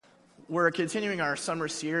We're continuing our summer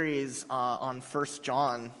series on 1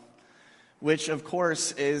 John, which of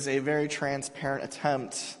course is a very transparent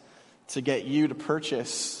attempt to get you to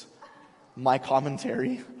purchase my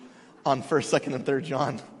commentary on 1st, 2nd, and 3rd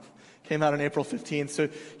John. Came out on April 15th, so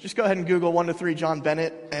just go ahead and Google 1 to 3 John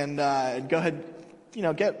Bennett and go ahead,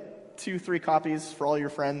 get 2-3 copies for all your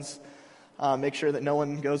friends. Make sure that no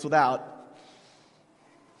one goes without.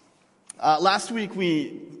 Last week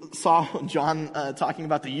we saw John talking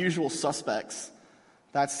about the usual suspects.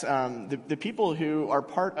 That's the people who are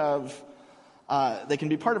part of, they can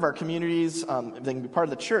be part of our communities, they can be part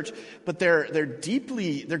of the church, but they're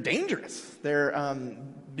dangerous. They're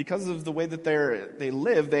because of the way that they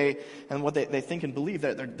live, and what they think and believe,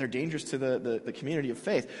 they're dangerous to the community of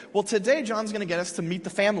faith. Well, today John's going to get us to meet the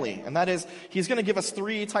family, and that is, he's going to give us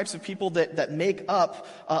 3 types of people that make up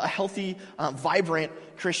a healthy, vibrant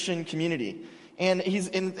Christian community. And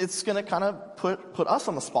it's going to kind of put us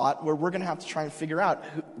on the spot where we're going to have to try and figure out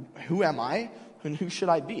who am I and who should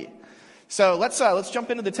I be. So let's jump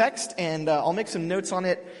into the text, and I'll make some notes on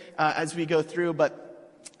it as we go through. But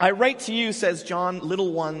I write to you, says John,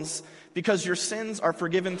 little ones, because your sins are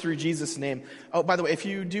forgiven through Jesus' name. Oh, by the way, if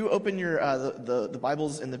you do open your the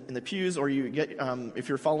Bibles in the pews, or you get if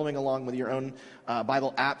you're following along with your own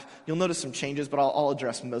Bible app, you'll notice some changes, but I'll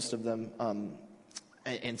address most of them,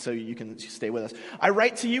 and so you can stay with us. I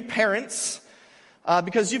write to you, parents,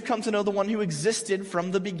 because you've come to know the one who existed from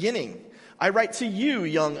the beginning. I write to you,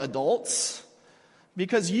 young adults,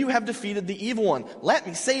 because you have defeated the evil one. Let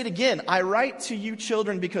me say it again. I write to you,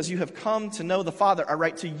 children, because you have come to know the Father. I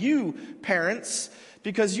write to you, parents,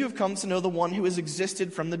 because you have come to know the one who has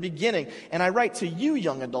existed from the beginning. And I write to you,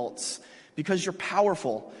 young adults, because you're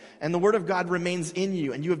powerful, and the word of God remains in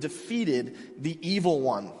you, and you have defeated the evil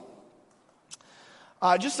one.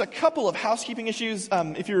 Just a couple of housekeeping issues.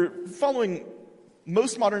 If you're following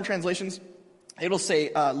most modern translations, it'll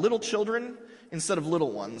say little children instead of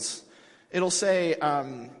little ones. It'll say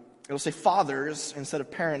fathers instead of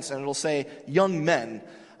parents, and it'll say young men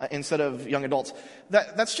instead of young adults.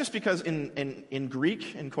 That's just because in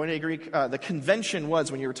Greek, in Koine Greek, the convention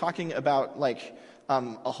was, when you were talking about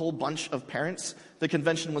a whole bunch of parents, the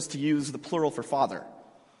convention was to use the plural for father.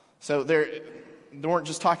 So they weren't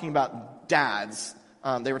just talking about dads.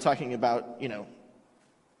 They were talking about,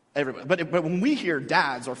 everybody. But when we hear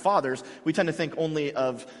dads or fathers, we tend to think only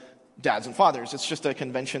of dads and fathers. It's just a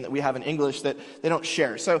convention that we have in English that they don't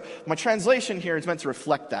share. So my translation here is meant to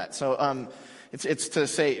reflect that. So it's to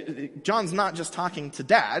say, John's not just talking to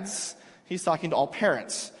dads, he's talking to all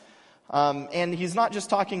parents. And he's not just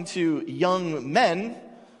talking to young men,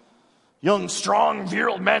 young, strong,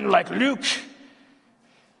 virile men like Luke.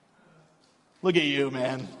 Look at you,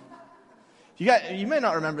 man. You may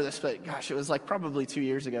not remember this, but gosh, it was probably 2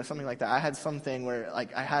 years ago, something like that. I had something where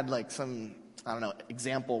I had some,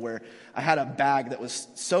 example where I had a bag that was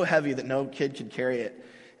so heavy that no kid could carry it.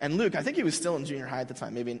 And Luke, I think he was still in junior high at the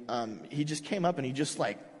time, maybe, he just came up and he just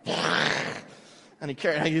and he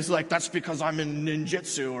carried it. He was like, that's because I'm in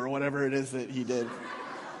ninjutsu or whatever it is that he did.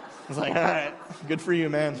 I was like, all right, good for you,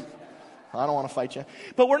 man. I don't want to fight you.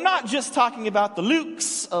 But we're not just talking about the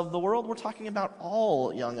Lukes of the world. We're talking about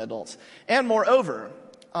all young adults. And moreover,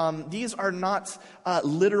 these are not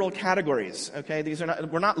literal categories, okay?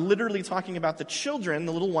 We're not literally talking about the children,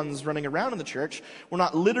 the little ones running around in the church. We're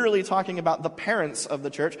not literally talking about the parents of the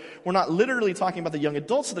church. We're not literally talking about the young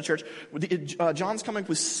adults of the church. John's coming up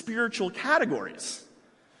with spiritual categories.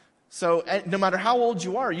 So no matter how old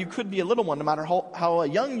you are, you could be a little one. No matter how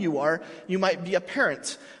young you are, you might be a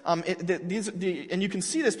parent. And you can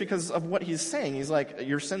see this because of what he's saying. He's like,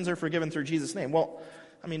 your sins are forgiven through Jesus' name. Well,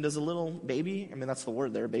 does a little baby, that's the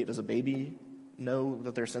word there, does a baby know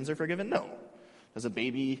that their sins are forgiven? No. Does a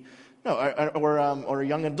baby? No. Or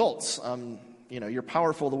young adults, you're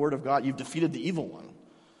powerful, the word of God, you've defeated the evil one.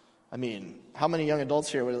 How many young adults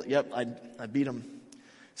here would, yep, I beat him.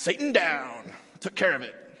 Satan down. Took care of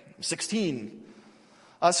it. 16.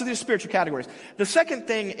 So there's spiritual categories. The second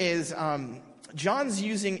thing is John's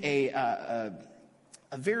using a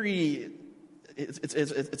very,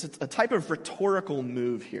 it's a type of rhetorical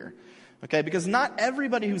move here, okay? Because not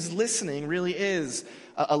everybody who's listening really is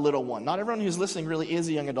a little one. Not everyone who's listening really is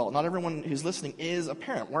a young adult. Not everyone who's listening is a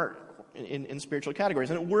parent. We're in spiritual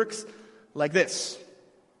categories. And it works like this.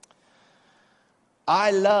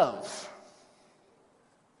 I love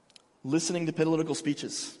listening to political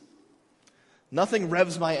speeches. Nothing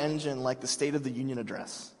revs my engine like the State of the Union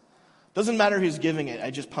address. Doesn't matter who's giving it,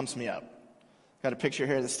 it just pumps me up. Got a picture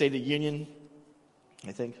here of the State of the Union,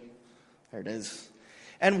 I think. There it is.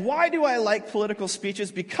 And why do I like political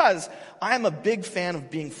speeches? Because I'm a big fan of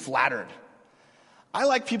being flattered. I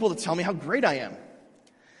like people to tell me how great I am.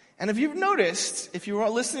 And if you've noticed, if you are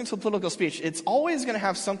listening to a political speech, it's always going to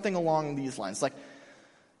have something along these lines. Like,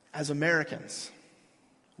 as Americans,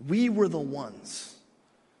 we were the ones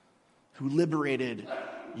who liberated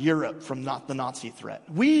Europe from the Nazi threat.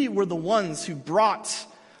 We were the ones who brought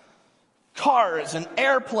cars and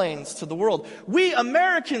airplanes to the world. We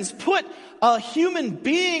Americans put a human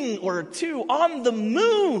being or two on the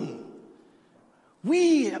moon.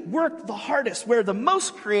 We work the hardest. We're the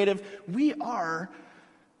most creative. We are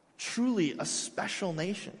truly a special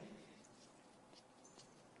nation.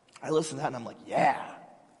 I listen to that and I'm like, yeah.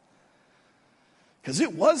 Because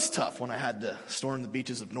it was tough when I had to storm the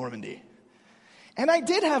beaches of Normandy. And I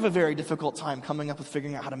did have a very difficult time coming up with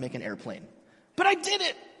figuring out how to make an airplane. But I did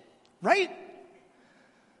it, right?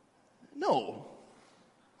 No.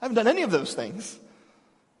 I haven't done any of those things.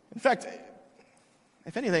 In fact,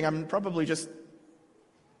 if anything, I'm probably just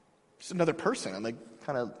another person. I'm like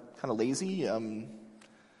kind of lazy.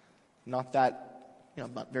 Not that,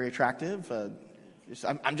 not very attractive.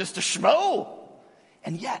 I'm just a schmo.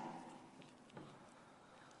 And yet,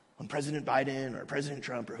 when President Biden or President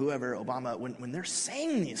Trump or whoever, Obama, when they're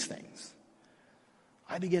saying these things,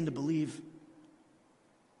 I begin to believe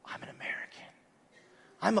I'm an American.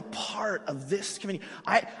 I'm a part of this community.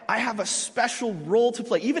 I have a special role to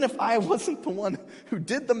play. Even if I wasn't the one who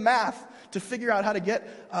did the math to figure out how to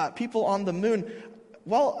get people on the moon,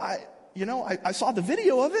 well, I saw the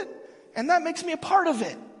video of it, and that makes me a part of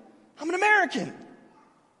it. I'm an American.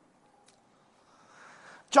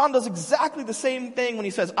 John does exactly the same thing when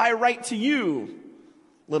he says, I write to you,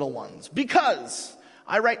 little ones, because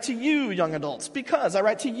I write to you, young adults, because I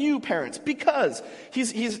write to you, parents, because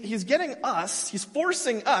he's getting us, he's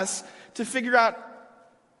forcing us to figure out,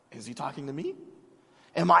 is he talking to me?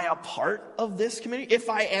 Am I a part of this community? If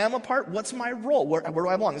I am a part, what's my role? Where do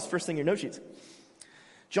I belong? This is the first thing in your note sheets.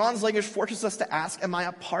 John's language forces us to ask, am I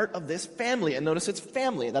a part of this family? And notice it's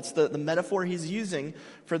family. That's the metaphor he's using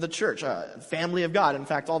for the church, family of God. In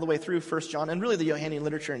fact, all the way through 1 John, and really the Johannine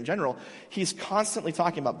literature in general, he's constantly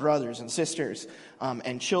talking about brothers and sisters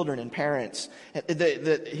and children and parents.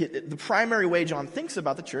 The primary way John thinks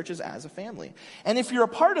about the church is as a family. And if you're a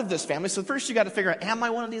part of this family, so first you got to figure out, am I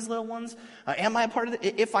one of these little ones? Am I a part of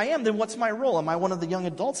it? If I am, then what's my role? Am I one of the young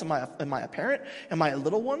adults? Am I a parent? Am I a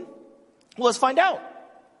little one? Well, let's find out.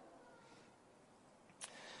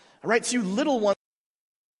 All right, so you little ones.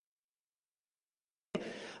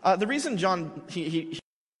 The reason John, he's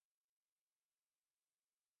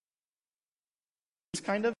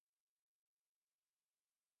kind of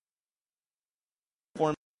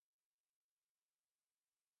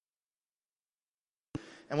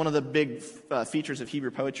and one of the big features of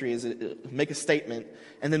Hebrew poetry is make a statement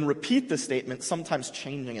and then repeat the statement, sometimes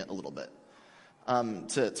changing it a little bit.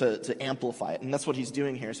 To amplify it. And that's what he's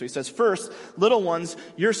doing here. So he says, first, little ones,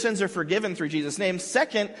 your sins are forgiven through Jesus' name.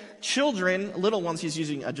 Second, children, little ones, he's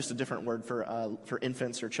using just a different word for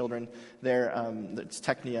infants or children there. It's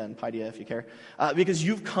teknia and paideia, if you care. Because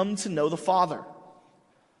you've come to know the Father.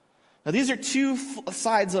 Now, these are two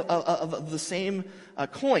sides of the same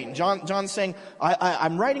coin. John's saying,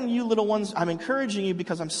 I'm writing you, little ones. I'm encouraging you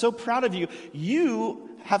because I'm so proud of you. You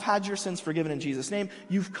have had your sins forgiven in Jesus' name.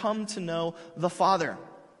 You've come to know the Father.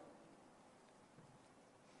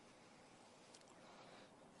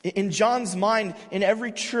 In John's mind, in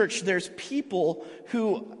every church, there's people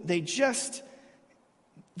who they just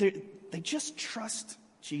trust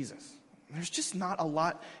Jesus. There's just not a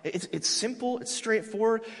lot. It's simple, it's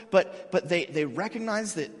straightforward, but they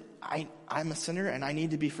recognize that I'm a sinner and I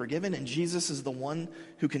need to be forgiven, and Jesus is the one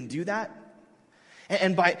who can do that.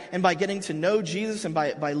 And by getting to know Jesus and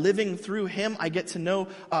by living through him, I get to know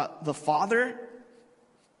the Father.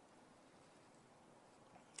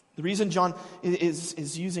 The reason John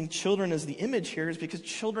is using children as the image here is because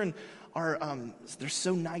children are they're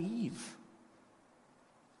so naive.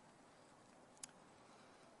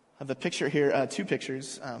 I have a picture here, two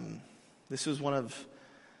pictures. This is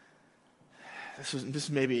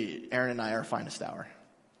maybe Aaron and I our finest hour.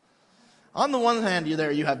 On the one hand, you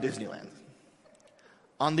have Disneyland.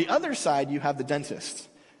 On the other side, you have the dentist.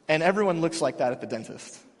 And everyone looks like that at the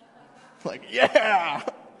dentist. Like, yeah!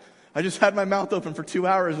 I just had my mouth open for 2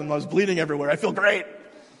 hours and I was bleeding everywhere. I feel great.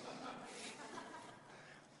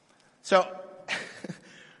 So,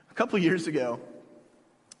 a couple years ago,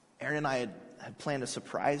 Aaron and I had planned a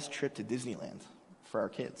surprise trip to Disneyland for our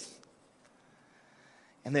kids.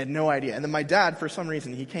 And they had no idea. And then my dad, for some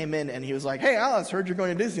reason, he came in and he was like, hey, Alice, heard you're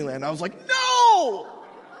going to Disneyland. I was like, no!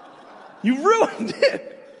 You ruined it.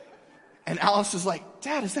 And Alice is like,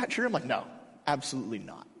 Dad, is that true? I'm like, no, absolutely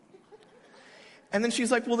not. And then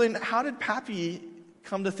she's like, well, then how did Pappy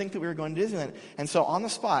come to think that we were going to Disneyland. And so on the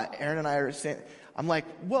spot, Aaron and I are saying, I'm like,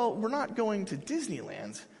 well, we're not going to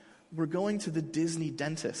Disneyland. We're going to the Disney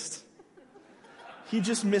dentist. He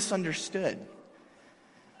just misunderstood.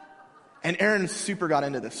 And Aaron super got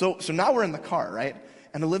into this. So now we're in the car, right?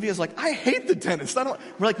 And Olivia's like, I hate the dentist. We're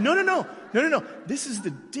like, no. This is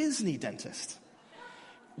the Disney dentist.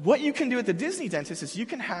 What you can do at the Disney dentist is you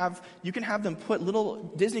can have them put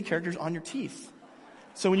little Disney characters on your teeth.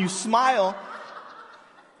 So when you smile,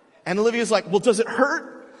 and Olivia's like, well, does it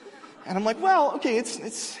hurt? And I'm like, well, okay,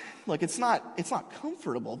 it's not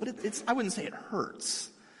comfortable, but I wouldn't say it hurts.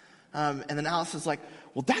 And then Alice is like,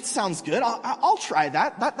 well, that sounds good. I'll try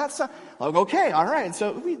that. That's like, okay, all right. And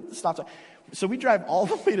so we stopped. So we drive all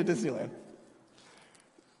the way to Disneyland.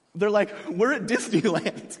 They're like, we're at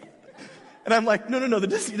Disneyland. And I'm like, no, the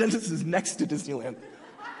Disney dentist is next to Disneyland.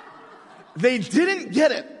 They didn't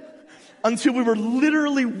get it until we were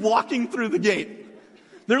literally walking through the gate.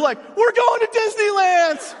 They're like, we're going to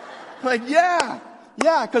Disneyland. I'm like, yeah,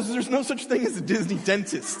 because there's no such thing as a Disney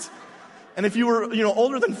dentist. And if you were,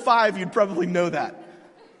 older than 5, you'd probably know that.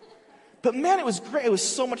 But man, it was great. It was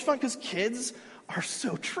so much fun because kids are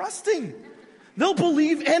so trusting. They'll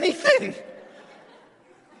believe anything.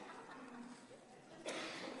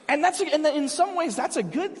 And in some ways, that's a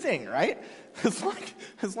good thing, right? As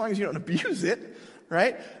long as you don't abuse it,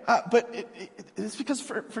 right? But it's because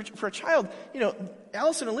for a child,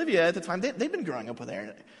 Alice and Olivia at the time, they've been growing up with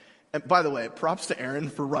Aaron. And by the way, props to Aaron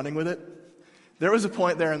for running with it. There was a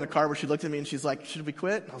point there in the car where she looked at me and she's like, should we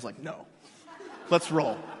quit? And I was like, no, let's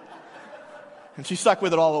roll. And she stuck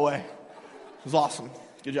with it all the way. It was awesome.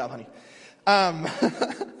 Good job, honey.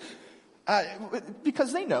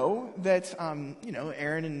 Because they know that,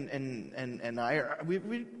 Aaron and I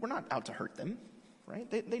we're not out to hurt them, right?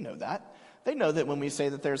 They know that. They know that when we say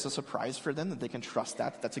that there's a surprise for them, that they can trust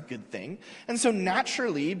that's a good thing. And so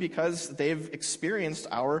naturally, because they've experienced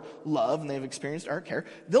our love and they've experienced our care,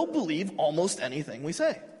 they'll believe almost anything we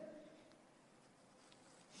say.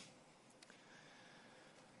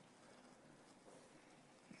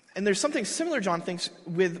 And there's something similar, John thinks,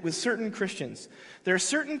 with certain Christians. There are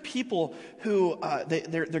certain people who,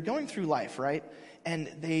 they're going through life, right?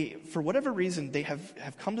 And they, for whatever reason, they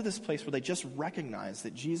have come to this place where they just recognize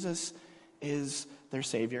that Jesus is their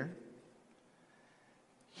Savior.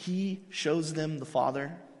 He shows them the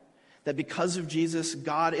Father. That because of Jesus,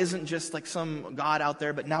 God isn't just like some God out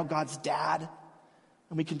there, but now God's dad.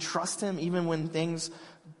 And we can trust him even when things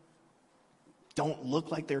don't look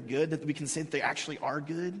like they're good, that we can say that they actually are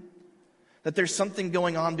good. That there's something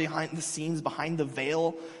going on behind the scenes, behind the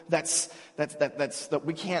veil that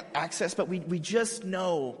we can't access, but we just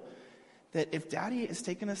know that if Daddy is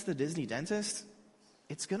taking us to the Disney dentist,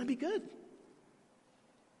 it's going to be good.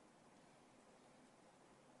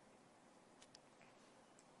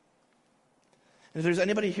 And if there's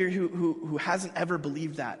anybody here who hasn't ever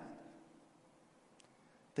believed that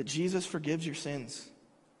Jesus forgives your sins,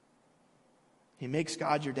 he makes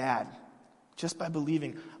God your dad, just by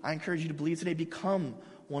believing, I encourage you to believe today. Become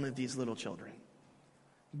one of these little children.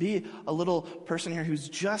 Be a little person here who's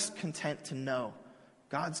just content to know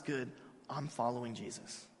God's good. I'm following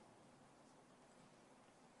Jesus.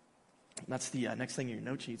 That's the next thing in your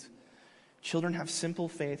note sheets. Children have simple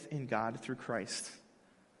faith in God through Christ.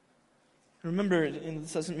 Remember, and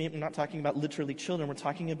this doesn't mean I'm not talking about literally children. We're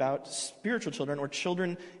talking about spiritual children or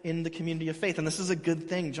children in the community of faith. And this is a good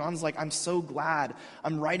thing. John's like, I'm so glad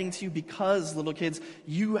I'm writing to you because, little kids,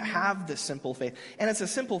 you have this simple faith. And it's a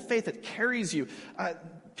simple faith that carries you.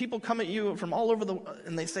 People come at you from all over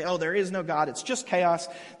and they say, oh, there is no God. It's just chaos.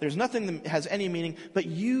 There's nothing that has any meaning. But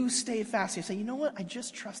you stay fast. You say, you know what? I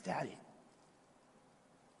just trust Daddy.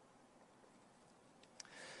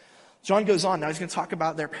 John goes on. Now he's going to talk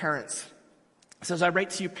about their parents. It says, I write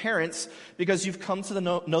to you parents because you've come to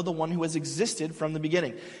know the one who has existed from the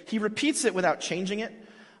beginning. He repeats it without changing it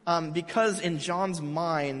because in John's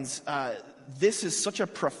mind, this is such a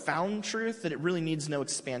profound truth that it really needs no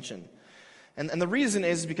expansion. And the reason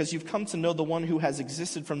is because you've come to know the one who has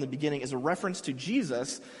existed from the beginning is a reference to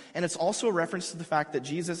Jesus, and it's also a reference to the fact that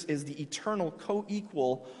Jesus is the eternal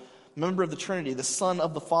co-equal member of the Trinity, the Son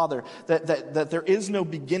of the Father, that there is no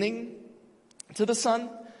beginning to the Son.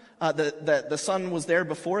 The Son was there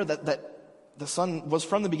before, that the Son was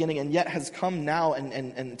from the beginning and yet has come now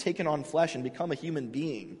and taken on flesh and become a human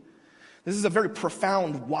being. This is a very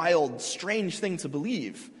profound, wild, strange thing to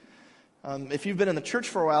believe. If you've been in the church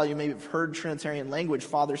for a while, you may have heard Trinitarian language,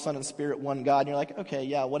 Father, Son, and Spirit, one God, and you're like, okay,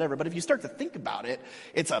 yeah, whatever. But if you start to think about it,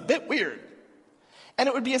 it's a bit weird. And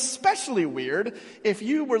it would be especially weird if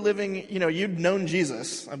you were living, you'd known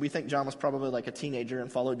Jesus, and we think John was probably like a teenager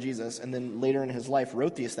and followed Jesus, and then later in his life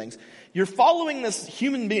wrote these things. You're following this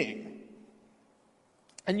human being,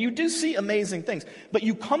 and you do see amazing things, but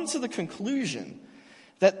you come to the conclusion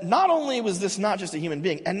that not only was this not just a human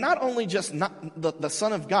being, and not only just not the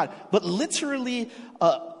Son of God, but literally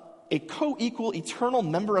a co-equal, eternal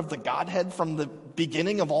member of the Godhead from the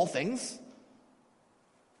beginning of all things.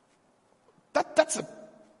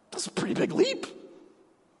 That's a pretty big leap.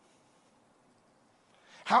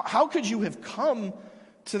 How could you have come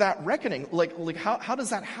to that reckoning? Like how does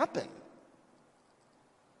that happen?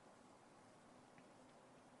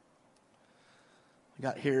 I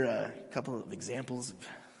got here a couple of examples of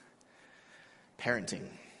parenting.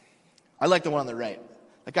 I like the one on the right.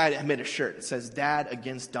 The guy made a shirt that says "Dad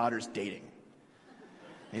against daughters dating."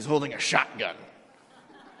 He's holding a shotgun.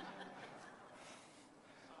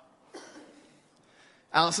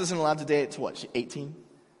 Alice isn't allowed to date to what? She's 18?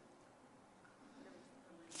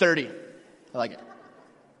 30. I like it.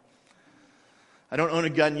 I don't own a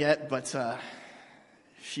gun yet, but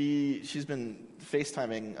she's been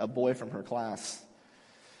FaceTiming a boy from her class,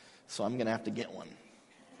 so I'm going to have to get one.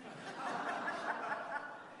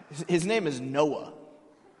 His name is Noah,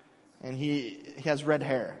 and he has red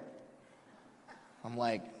hair. I'm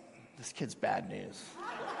like, this kid's bad news.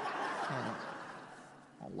 I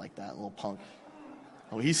don't like that little punk.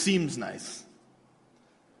 Oh, he seems nice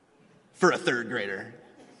for a third grader.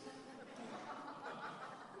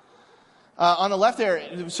 On the left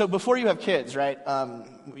there, so before you have kids, right,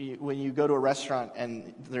 when you go to a restaurant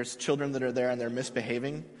and there's children that are there and they're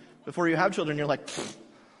misbehaving, before you have children, you're like,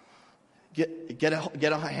 get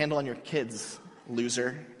a handle on your kids,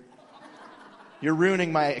 loser. You're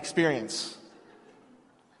ruining my experience.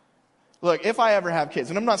 Look, if I ever have kids,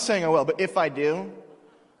 and I'm not saying I will, but if I do,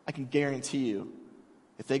 I can guarantee you,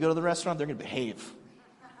 if they go to the restaurant, they're going to behave.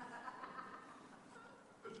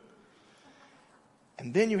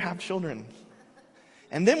 And then you have children.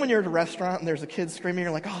 And then when you're at a restaurant and there's a kid screaming,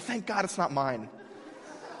 you're like, oh, thank God it's not mine.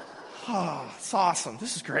 Oh, it's awesome.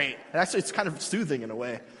 This is great. And actually, it's kind of soothing in a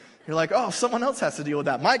way. You're like, oh, someone else has to deal with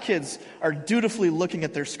that. My kids are dutifully looking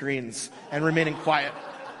at their screens and remaining quiet.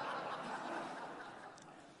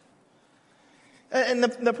 And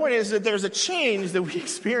the point is that there's a change that we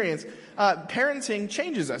experience. Parenting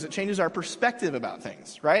changes us. It changes our perspective about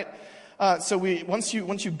things, right? So once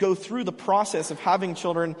you go through the process of having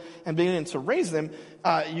children and beginning to raise them,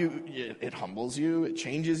 it humbles you, it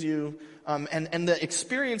changes you, and the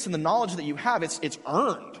experience and the knowledge that you have, it's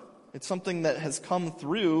earned. It's something that has come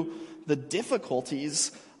through the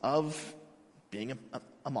difficulties of being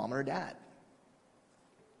a mom or a dad.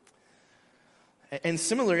 And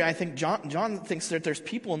similarly, I think John thinks that there's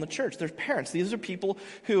people in the church, there's parents. These are people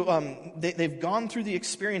who they've gone through the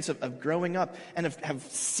experience of growing up and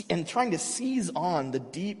and trying to seize on the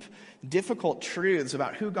deep, difficult truths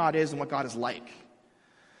about who God is and what God is like.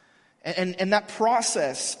 And that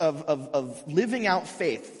process of living out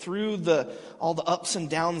faith through all the ups and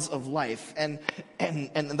downs of life, and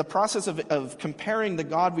the process of comparing the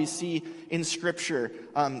God we see in Scripture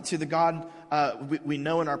to the God we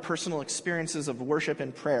know in our personal experiences of worship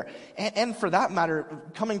and prayer, and for that matter,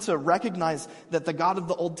 coming to recognize that the God of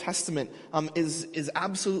the Old Testament is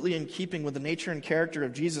absolutely in keeping with the nature and character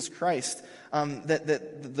of Jesus Christ.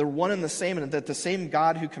 That they're one and the same, and that the same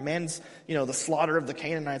God who commands, the slaughter of the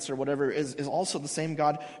Canaanites or whatever is also the same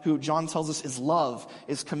God who John tells us is love,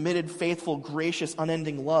 is committed, faithful, gracious,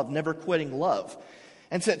 unending love, never quitting love.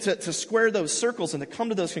 And to square those circles and to come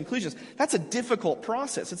to those conclusions, that's a difficult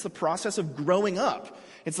process. It's the process of growing up.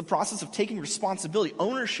 It's the process of taking responsibility,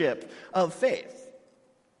 ownership of faith.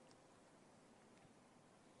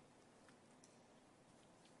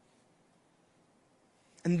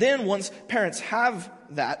 And then once parents have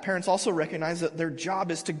that, parents also recognize that their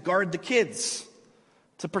job is to guard the kids,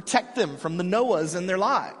 to protect them from the Noahs in their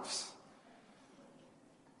lives.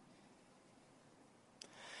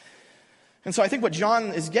 And so I think what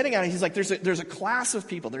John is getting at, he's like, there's a class of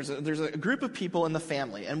people, there's a group of people in the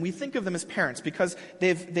family, and we think of them as parents because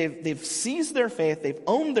they've seized their faith, they've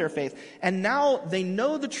owned their faith, and now they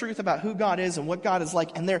know the truth about who God is and what God is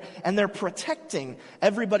like, and they're protecting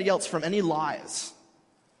everybody else from any lies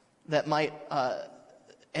that might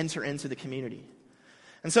enter into the community.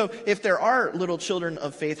 And so if there are little children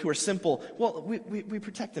of faith who are simple, well, we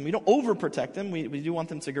protect them. We don't overprotect them. We do want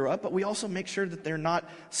them to grow up, but we also make sure that they're not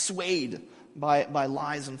swayed by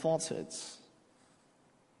lies and falsehoods.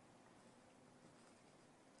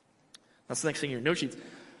 That's the next thing in your note sheets.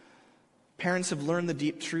 Parents have learned the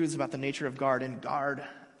deep truths about the nature of God and guard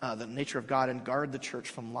the church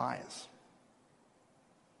from lies.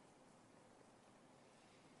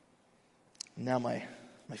 Now my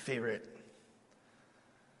favorite,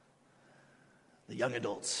 the young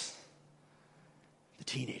adults, the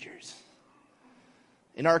teenagers.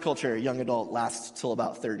 In our culture, a young adult lasts till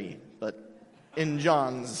about 30, but in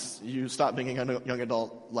John's, you stop being a young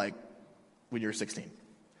adult like when you're 16.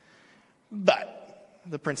 But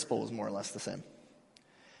the principle is more or less the same.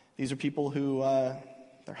 These are people who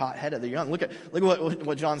they're hot-headed, they're young. Look at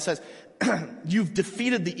what John says. You've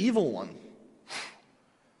defeated the evil one.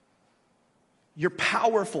 You're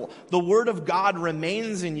powerful. The word of God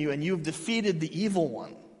remains in you, and you've defeated the evil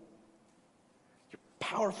one. You're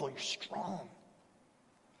powerful. You're strong.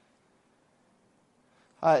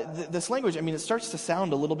 This language, it starts to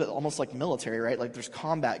sound a little bit almost like military, right? Like there's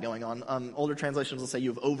combat going on. Older translations will say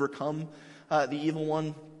you've overcome the evil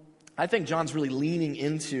one. I think John's really leaning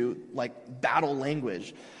into like battle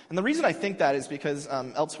language. And the reason I think that is because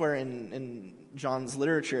elsewhere in John's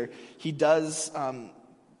literature, he does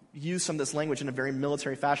use some of this language in a very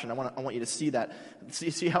military fashion. I want you to see that.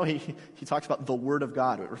 See how he talks about the word of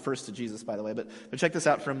God. It refers to Jesus, by the way. But check this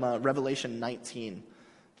out from Revelation 19.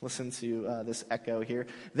 Listen to this echo here.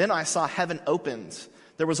 Then I saw heaven opened.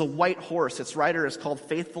 There was a white horse. Its rider is called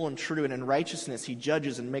Faithful and True, and in righteousness he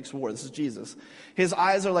judges and makes war. This is Jesus. His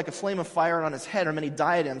eyes are like a flame of fire, and on his head are many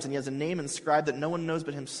diadems, and he has a name inscribed that no one knows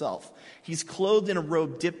but himself. He's clothed in a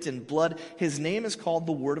robe dipped in blood. His name is called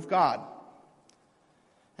the Word of God.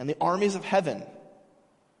 And the armies of heaven,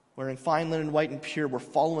 wearing fine linen, white and pure, were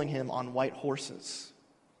following him on white horses.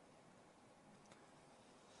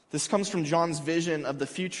 This comes from John's vision of the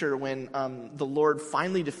future when the Lord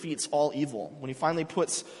finally defeats all evil, when he finally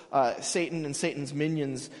puts Satan and Satan's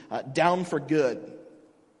minions down for good.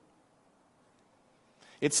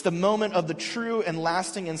 It's the moment of the true and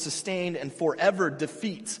lasting and sustained and forever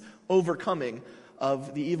defeat, overcoming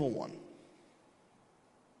of the evil one.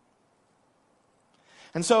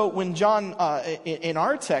 And so when John, in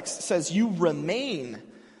our text, says you remain,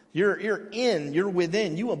 you're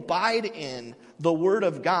within, you abide in the Word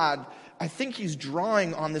of God, I think he's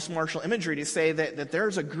drawing on this martial imagery to say that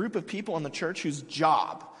there's a group of people in the church whose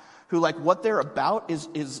job, who like what they're about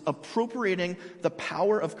is appropriating the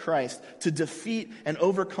power of Christ to defeat and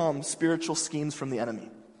overcome spiritual schemes from the enemy.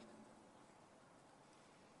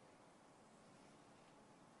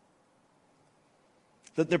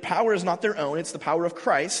 That their power is not their own, it's the power of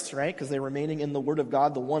Christ, right? Because they're remaining in the Word of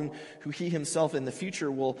God, the one who he himself in the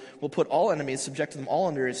future will put all enemies, subject them all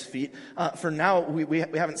under his feet. For now, we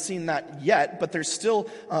haven't seen that yet, but there's still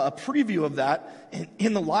a preview of that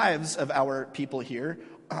in the lives of our people here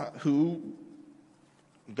who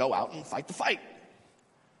go out and fight the fight.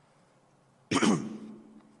 The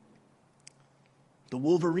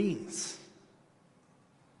Wolverines.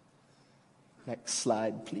 Next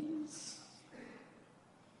slide, please.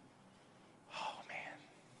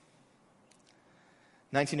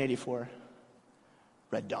 1984,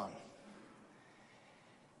 Red Dawn.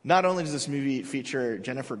 Not only does this movie feature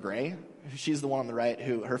Jennifer Grey, she's the one on the right,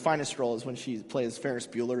 who her finest role is when she plays Ferris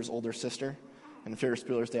Bueller's older sister in Ferris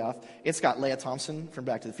Bueller's Day Off. It's got Leah Thompson from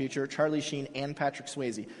Back to the Future, Charlie Sheen, and Patrick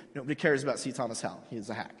Swayze. Nobody cares about C. Thomas Howell. He is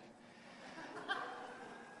a hack.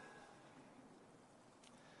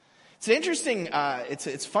 It's interesting.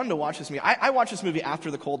 It's fun to watch this movie. I watched this movie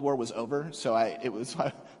after the Cold War was over, so I was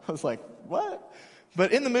like, what?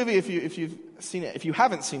 But in the movie, if you've seen it, if you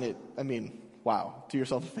haven't seen it, wow, do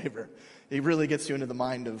yourself a favor. It really gets you into the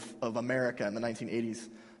mind of America in the 1980s.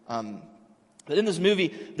 But in this movie,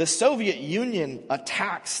 the Soviet Union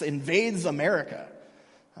invades America.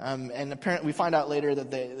 And apparently we find out later that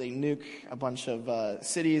they nuke a bunch of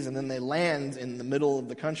cities, and then they land in the middle of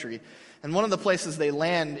the country. And one of the places they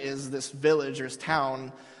land is this village or this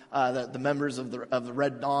town that the members of the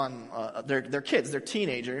Red Dawn, they're kids, they're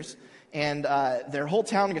teenagers. And their whole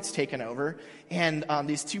town gets taken over, and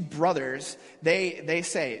these two brothers, they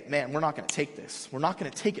say, man, we're not going to take this. We're not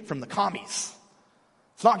going to take it from the commies.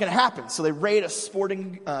 It's not going to happen. So they raid a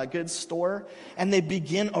sporting goods store, and they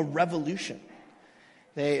begin a revolution.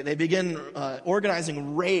 They begin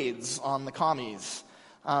organizing raids on the commies,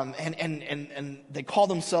 and they call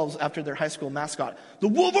themselves, after their high school mascot, the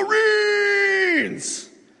Wolverines!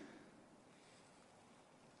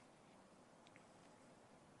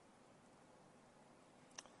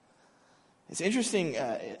 It's interesting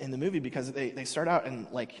in the movie because they start out and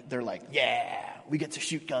they're like, yeah, we get to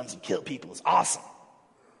shoot guns and kill people. It's awesome.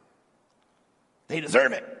 They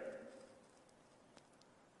deserve it.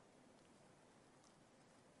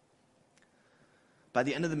 By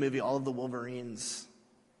the end of the movie, all of the Wolverines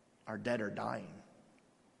are dead or dying.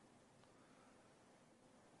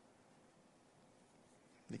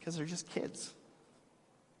 Because they're just kids.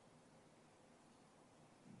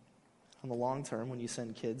 On the long term, when you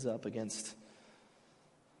send kids up against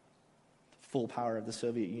the full power of the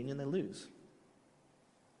Soviet Union, they lose.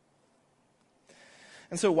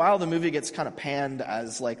 And so while the movie gets kind of panned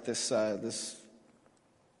as like this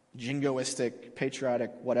jingoistic,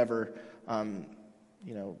 patriotic, whatever,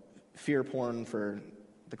 fear porn for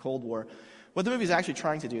the Cold War, what the movie is actually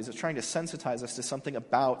trying to do is it's trying to sensitize us to something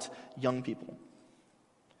about young people.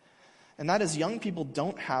 And that is, young people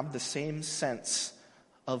don't have the same sense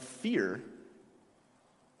of fear,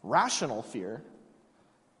 rational fear,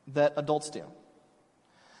 that adults do.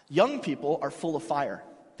 Young people are full of fire.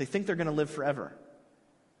 They think they're going to live forever.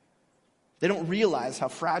 They don't realize how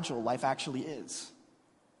fragile life actually is.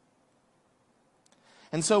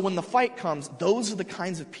 And so when the fight comes, those are the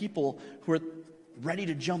kinds of people who are ready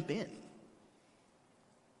to jump in.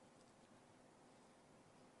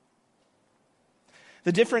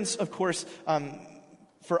 The difference, of course,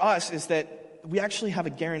 for us is that we actually have a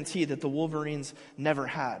guarantee that the Wolverines never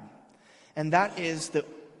had. And that is that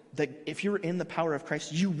if you're in the power of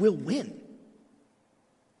Christ, you will win.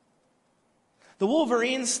 The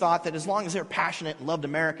Wolverines thought that as long as they were passionate and loved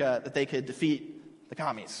America, that they could defeat the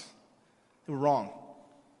commies. They were wrong.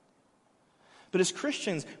 But as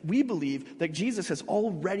Christians, we believe that Jesus has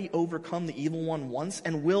already overcome the evil one once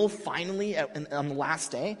and will finally on the last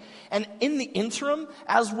day. And in the interim,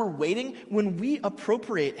 as we're waiting, when we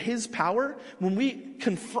appropriate his power, when we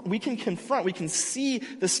can see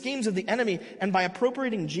the schemes of the enemy, and by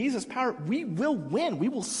appropriating Jesus' power, we will win. We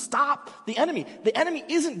will stop the enemy. The enemy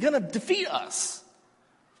isn't going to defeat us.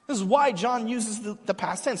 This is why John uses the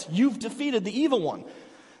past tense. You've defeated the evil one.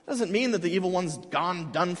 Doesn't mean that the evil one's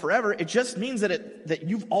gone, done forever. It just means that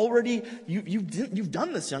you've already you've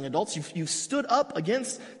done this, young adults. You've stood up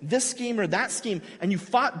against this scheme or that scheme, and you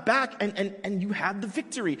fought back, and you had the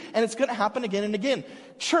victory. And it's going to happen again and again.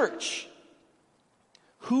 Church,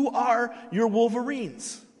 who are your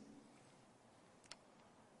Wolverines?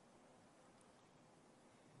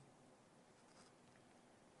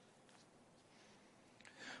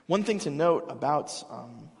 One thing to note about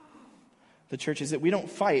the church is that we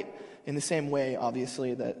don't fight in the same way,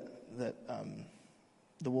 obviously, that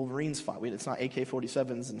the Wolverines fought. It's not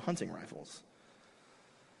AK-47s and hunting rifles.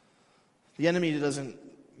 The enemy doesn't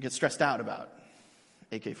get stressed out about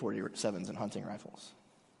AK-47s and hunting rifles.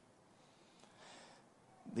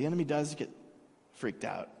 The enemy does get freaked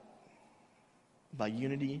out by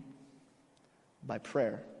unity, by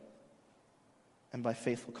prayer, and by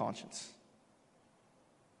faithful conscience.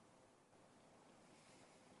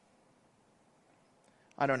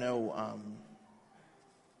 I don't know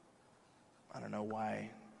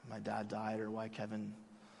why my dad died or why Kevin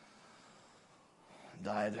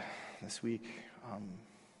died this week.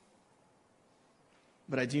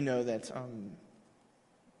 But I do know that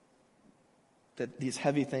these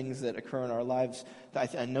heavy things that occur in our lives,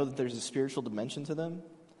 I know that there's a spiritual dimension to them.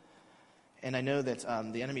 And I know that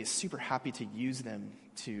the enemy is super happy to use them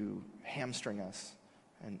to hamstring us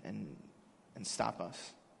and stop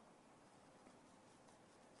us.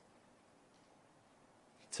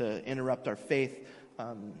 To interrupt our faith,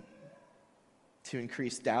 to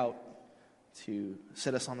increase doubt, to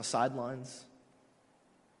set us on the sidelines.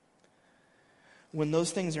 When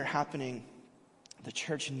those things are happening, the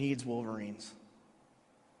church needs Wolverines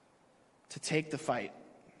to take the fight.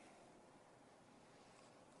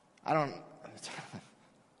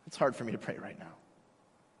 It's hard for me to pray right now.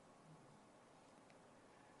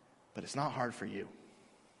 But it's not hard for you.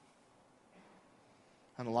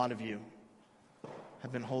 And a lot of you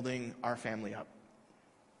have been holding our family up.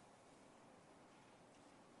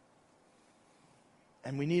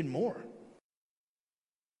 And we need more.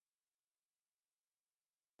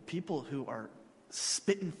 People who are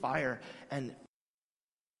spitting fire and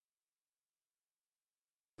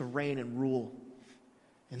to reign and rule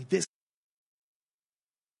in this.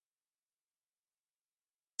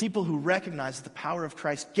 People who recognize that the power of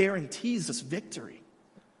Christ guarantees us victory,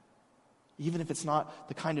 even if it's not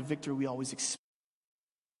the kind of victory we always expect.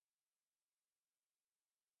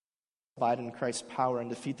 Abide in Christ's power and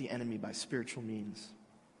defeat the enemy by spiritual means.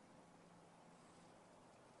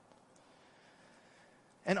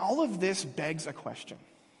 And all of this begs a question.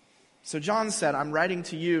 So John said, I'm writing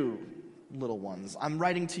to you, little ones. I'm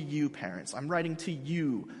writing to you, parents. I'm writing to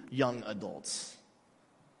you, young adults.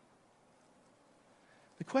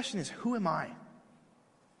 The question is, who am I?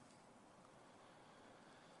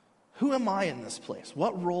 Who am I in this place?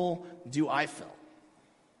 What role do I fill?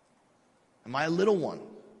 Am I a little one?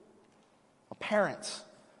 A parent?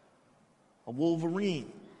 A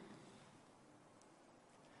Wolverine?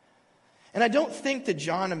 And I don't think that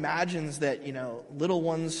John imagines that, little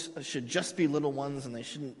ones should just be little ones and they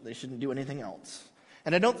shouldn't do anything else.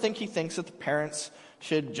 And I don't think he thinks that the parents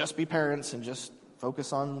should just be parents and just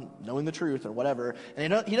focus on knowing the truth or whatever.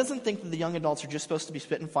 And he doesn't think that the young adults are just supposed to be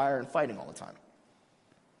spitting fire and fighting all the time.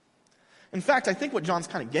 In fact, I think what John's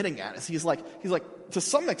kind of getting at is he's like, to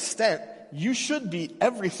some extent, you should be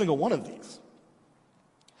every single one of these.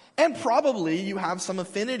 And probably you have some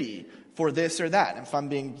affinity for this or that. If I'm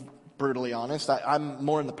being brutally honest, I'm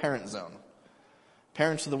more in the parent zone.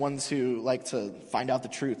 Parents are the ones who like to find out the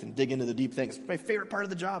truth and dig into the deep things. My favorite part of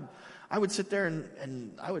the job. I would sit there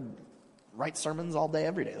and I would write sermons all day,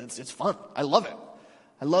 every day. It's fun. I love it.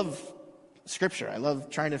 I love Scripture. I love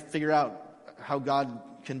trying to figure out how God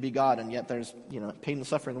can be God, and yet there's pain and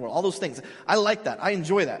suffering in the world. All those things. I like that. I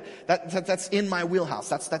enjoy that. That's in my wheelhouse.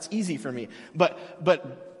 That's easy for me.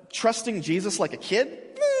 But trusting Jesus like a kid,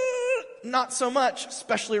 not so much,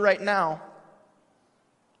 especially right now.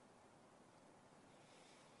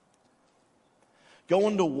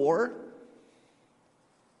 Going to war,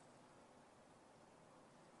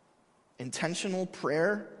 intentional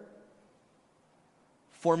prayer,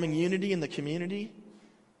 forming unity in the community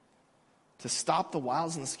to stop the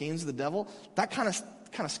wiles and the schemes of the devil, that kind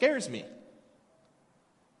of scares me.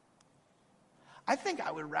 I think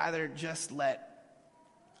I would rather just let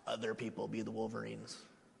other people be the Wolverines.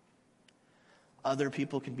 Other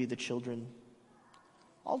people can be the children.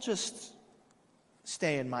 I'll just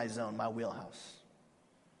stay in my zone, my wheelhouse.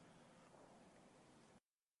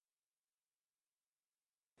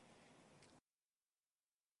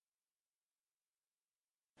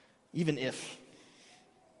 Even if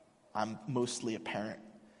I'm mostly a parent,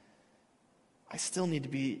 I still need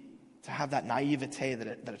to have that naivete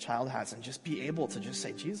that a child has and just be able to just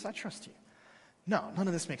say, Jesus, I trust you. No, none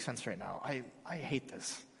of this makes sense right now. I hate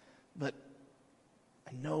this. But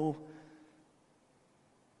I know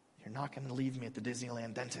you're not going to leave me at the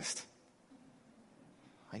Disneyland dentist.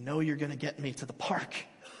 I know you're going to get me to the park.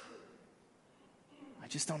 I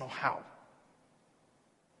just don't know how.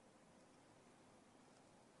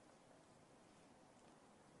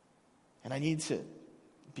 And I need to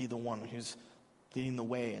be the one who's leading the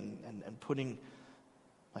way and putting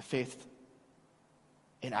my faith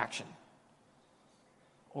in action,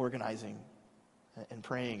 organizing and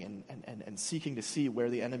praying and seeking to see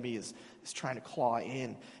where the enemy is trying to claw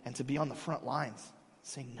in, and to be on the front lines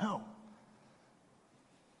saying, no,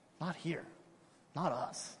 not here, not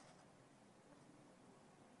us.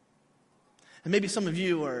 And maybe some of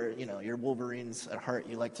you are, you're Wolverines at heart.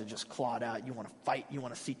 You like to just claw it out. You want to fight. You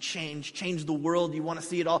want to see change the world. You want to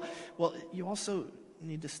see it all. Well, you also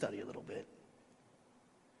need to study a little bit.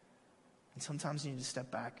 And sometimes you need to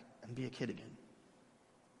step back and be a kid again.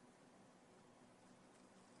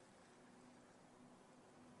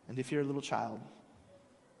 And if you're a little child,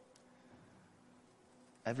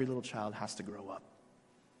 every little child has to grow up.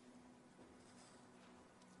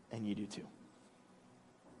 And you do too.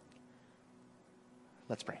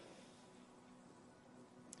 Let's pray.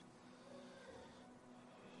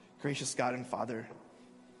 Gracious God and Father,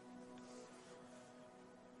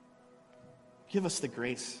 give us the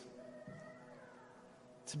grace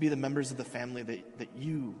to be the members of the family that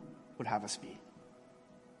you would have us be.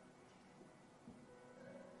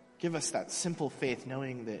 Give us that simple faith,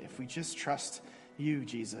 knowing that if we just trust you,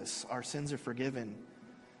 Jesus, our sins are forgiven.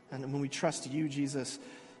 And when we trust you, Jesus,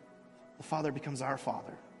 the Father becomes our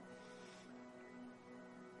Father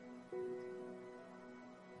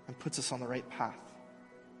and puts us on the right path.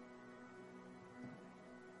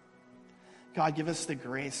 God, give us the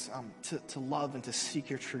grace to love and to seek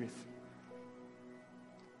your truth,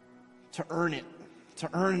 to earn it, to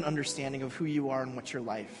earn an understanding of who you are and what you're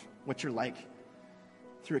like,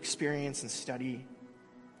 through experience and study,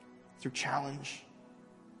 through challenge.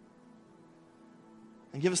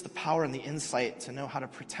 And give us the power and the insight to know how to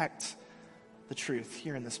protect the truth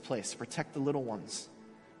here in this place, to protect the little ones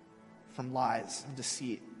from lies and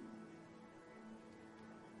deceit.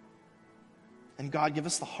 And God, give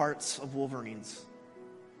us the hearts of Wolverines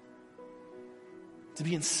to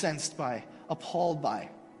be incensed by, appalled by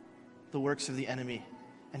the works of the enemy,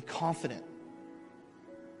 and confident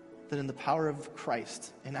that in the power of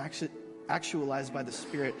Christ and actualized by the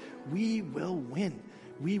Spirit, we will win.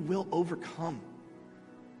 We will overcome.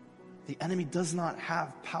 The enemy does not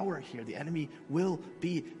have power here. The enemy will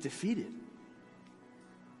be defeated.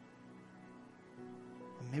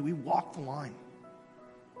 And may we walk the line.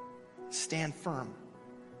 Stand firm.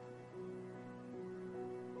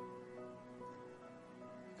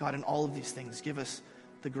 God, in all of these things, give us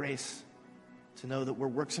the grace to know that we're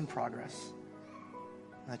works in progress,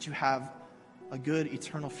 and that you have a good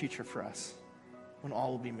eternal future for us when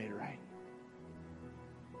all will be made right.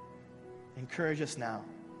 Encourage us now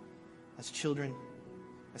as children,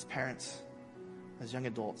 as parents, as young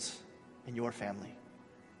adults in your family.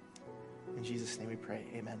 In Jesus' name we pray,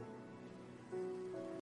 amen.